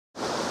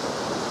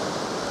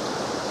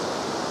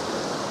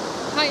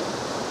Hi,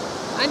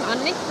 I'm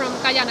Anni from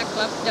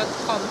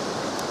kajanaclub.com.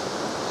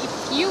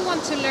 If you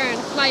want to learn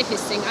fly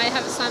fishing, I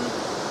have some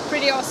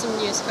pretty awesome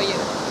news for you.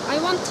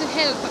 I want to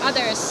help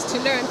others to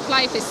learn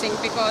fly fishing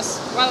because,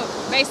 well,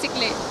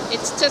 basically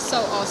it's just so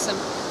awesome.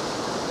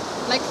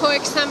 Like for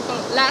example,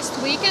 last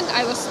weekend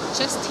I was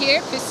just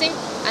here fishing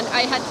and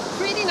I had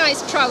pretty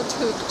nice trout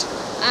hooked,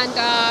 and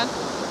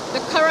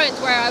the current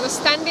where I was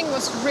standing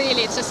was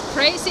really just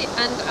crazy,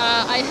 and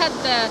I had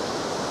the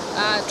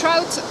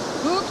trout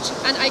hooked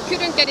and I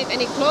couldn't get it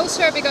any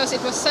closer because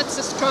it was such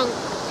a strong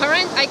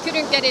current. I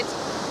couldn't get it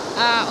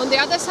on the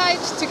other side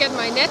to get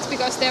my net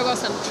because there were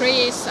some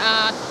trees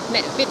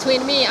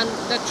between me and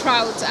the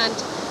trout, and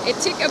it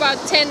took about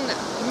 10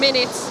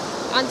 minutes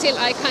until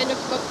I kind of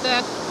got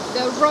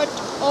the rod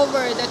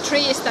over the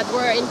trees that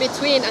were in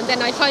between, and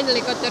then I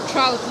finally got the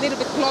trout a little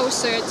bit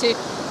closer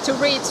to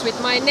reach with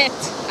my net,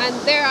 and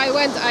there I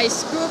went. I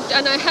scooped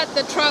and I had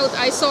the trout.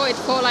 I saw it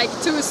for like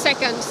 2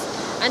 seconds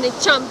and it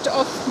jumped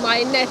off my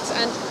net,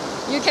 and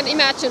you can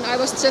imagine I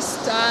was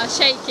just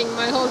shaking.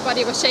 My whole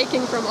body was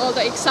shaking from all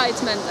the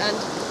excitement, and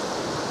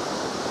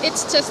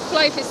it's just,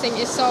 fly fishing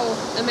is so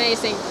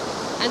amazing,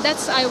 and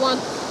that's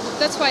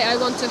why I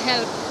want to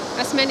help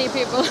as many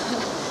people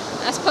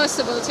as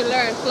possible to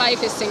learn fly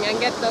fishing and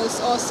get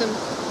those awesome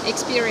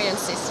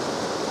experiences.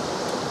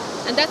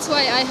 And that's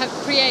why I have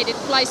created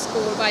Fly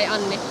School by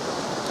Anni.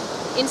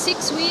 In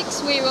 6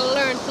 weeks we will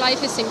learn fly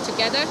fishing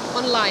together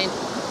online.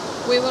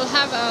 We will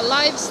have a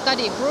live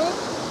study group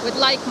with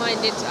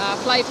like-minded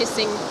fly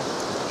fishing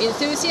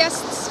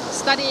enthusiasts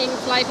studying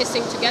fly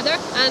fishing together,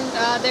 and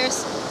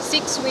there's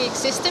 6-week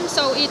system,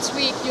 so each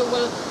week you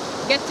will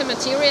get the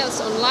materials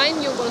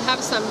online. You will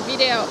have some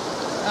video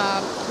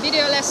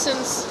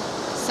lessons,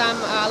 some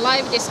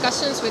live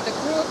discussions with the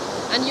group,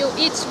 and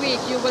each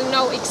week you will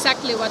know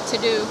exactly what to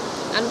do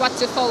and what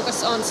to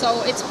focus on.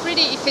 So it's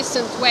pretty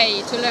efficient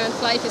way to learn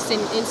fly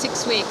fishing in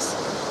 6 weeks.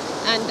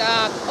 And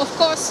of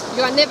course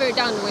you are never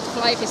done with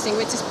fly fishing,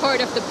 which is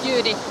part of the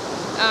beauty.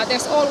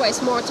 There's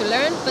always more to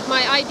learn, but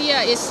my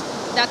idea is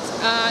that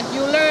you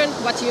learn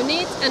what you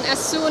need, and as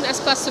soon as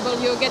possible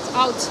you get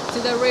out to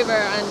the river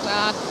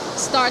and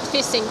start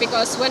fishing,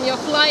 because when your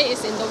fly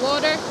is in the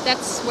water,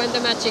 that's when the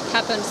magic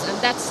happens, and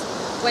that's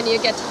when you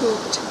get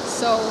hooked.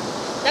 So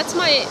that's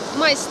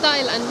my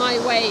style and my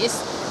way, is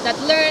that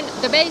learn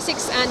the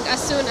basics and as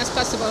soon as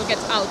possible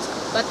get out.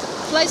 But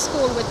Fly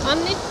School with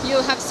Anni,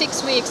 you have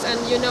 6 weeks and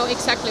you know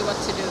exactly what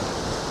to do.